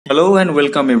Hello and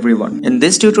welcome everyone. In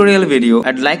this tutorial video,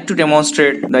 I'd like to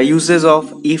demonstrate the uses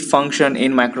of if function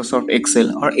in Microsoft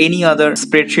Excel or any other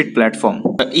spreadsheet platform.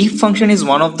 The if function is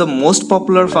one of the most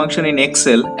popular function in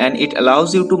Excel and it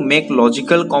allows you to make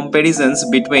logical comparisons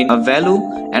between a value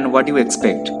and what you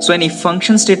expect. So an if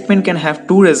function statement can have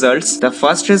two results. The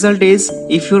first result is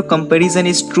if your comparison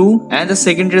is true and the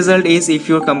second result is if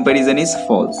your comparison is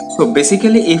false. So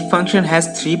basically if function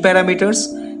has three parameters.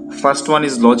 First one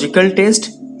is logical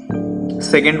test.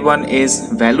 Second one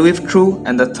is value if true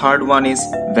and the third one is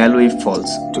value if false.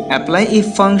 To apply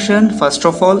if function, first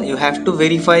of all you have to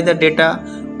verify the data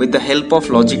with the help of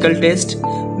logical test.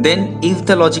 Then if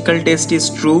the logical test is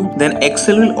true, then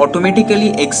Excel will automatically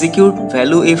execute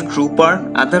value if true part,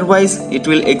 otherwise it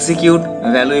will execute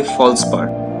value if false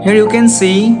part. Here you can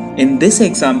see in this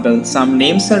example some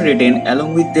names are written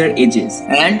along with their ages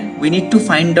and we need to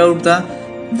find out the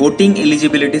voting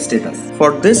eligibility status.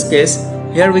 For this case,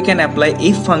 here we can apply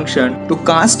if function. To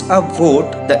cast a vote,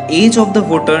 the age of the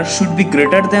voter should be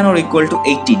greater than or equal to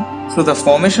 18. So the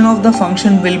formation of the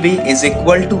function will be is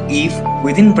equal to if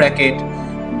within bracket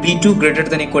b2 greater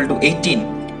than equal to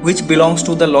 18, which belongs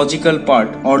to the logical part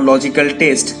or logical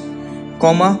test,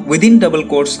 comma within double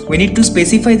quotes we need to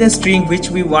specify the string which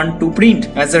we want to print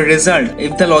as a result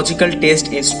if the logical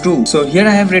test is true. So here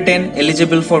I have written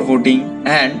eligible for voting,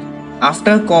 and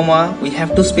after comma we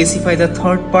have to specify the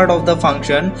third part of the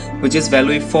function which is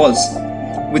value if false.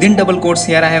 Within double quotes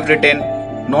here I have written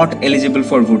not eligible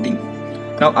for voting.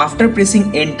 Now after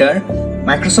pressing enter,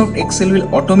 Microsoft Excel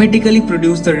will automatically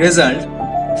produce the result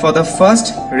for the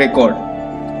first record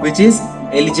which is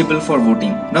eligible for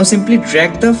voting. Now simply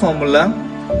drag the formula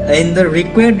in the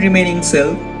required remaining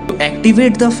cell to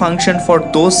activate the function for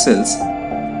those cells.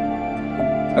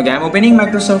 Okay, I'm opening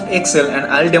Microsoft Excel and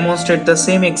I'll demonstrate the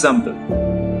same example.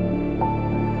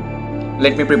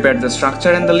 Let me prepare the structure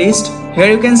and the list. Here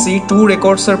you can see two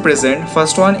records are present.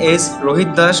 First one is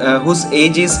Rohit Das whose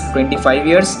age is 25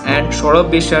 years and Saurabh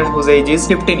Bishar whose age is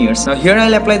 15 years. Now here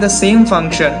I'll apply the same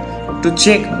function to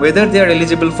check whether they are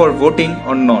eligible for voting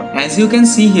or not. As you can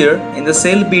see here in the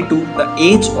cell B2, the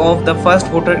age of the first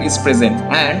voter is present,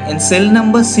 and in cell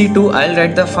number C2 I'll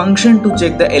write the function to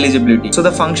check the eligibility. So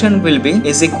the function will be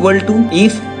is equal to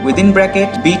if within bracket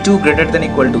B2 greater than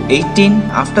equal to 18.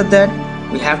 After that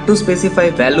we have to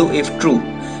specify value if true.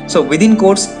 So within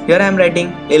quotes here I am writing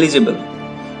eligible.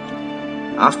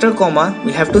 After comma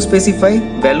we have to specify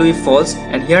value if false,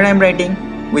 and here I am writing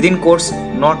within quotes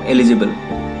not eligible.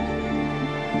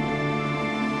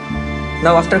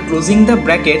 Now after closing the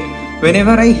bracket, whenever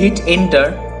I hit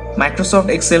enter, Microsoft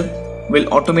Excel will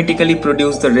automatically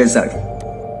produce the result.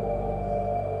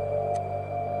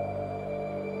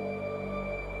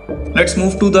 Let's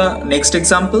move to the next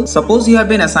example. Suppose you have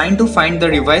been assigned to find the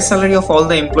revised salary of all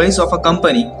the employees of a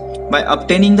company by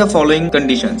obtaining the following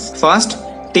conditions. First,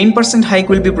 10% hike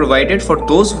will be provided for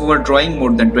those who are drawing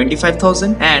more than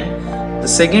 25,000, and the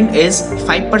second is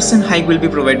 5% hike will be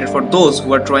provided for those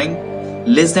who are drawing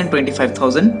less than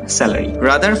 25,000 salary.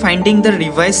 Rather finding the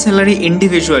revised salary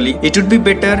individually, it would be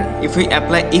better if we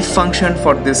apply if function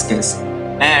for this case.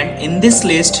 And in this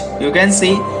list you can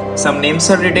see some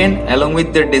names are written along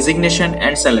with their designation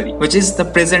and salary, which is the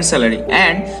present salary,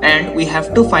 and we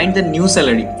have to find the new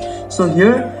salary. So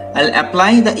here I'll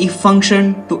apply the if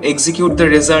function to execute the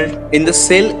result. In the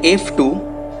cell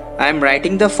F2 I am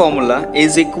writing the formula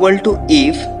is equal to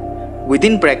if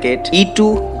within bracket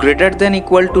E2 greater than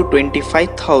equal to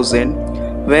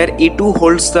 25,000, where E2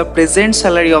 holds the present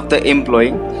salary of the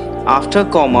employee. After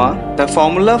comma, the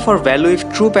formula for value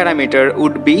if true parameter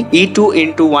would be E2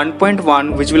 into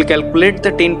 1.1, which will calculate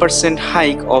the 10%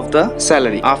 hike of the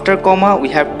salary. After comma, we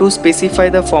have to specify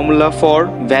the formula for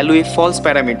value if false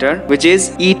parameter, which is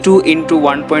E2 into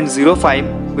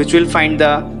 1.05, which will find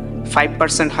the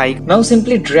 5% hike. Now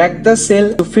simply drag the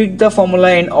cell to fit the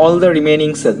formula in all the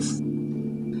remaining cells.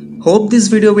 Hope this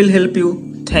video will help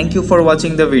you. Thank you for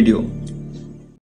watching the video.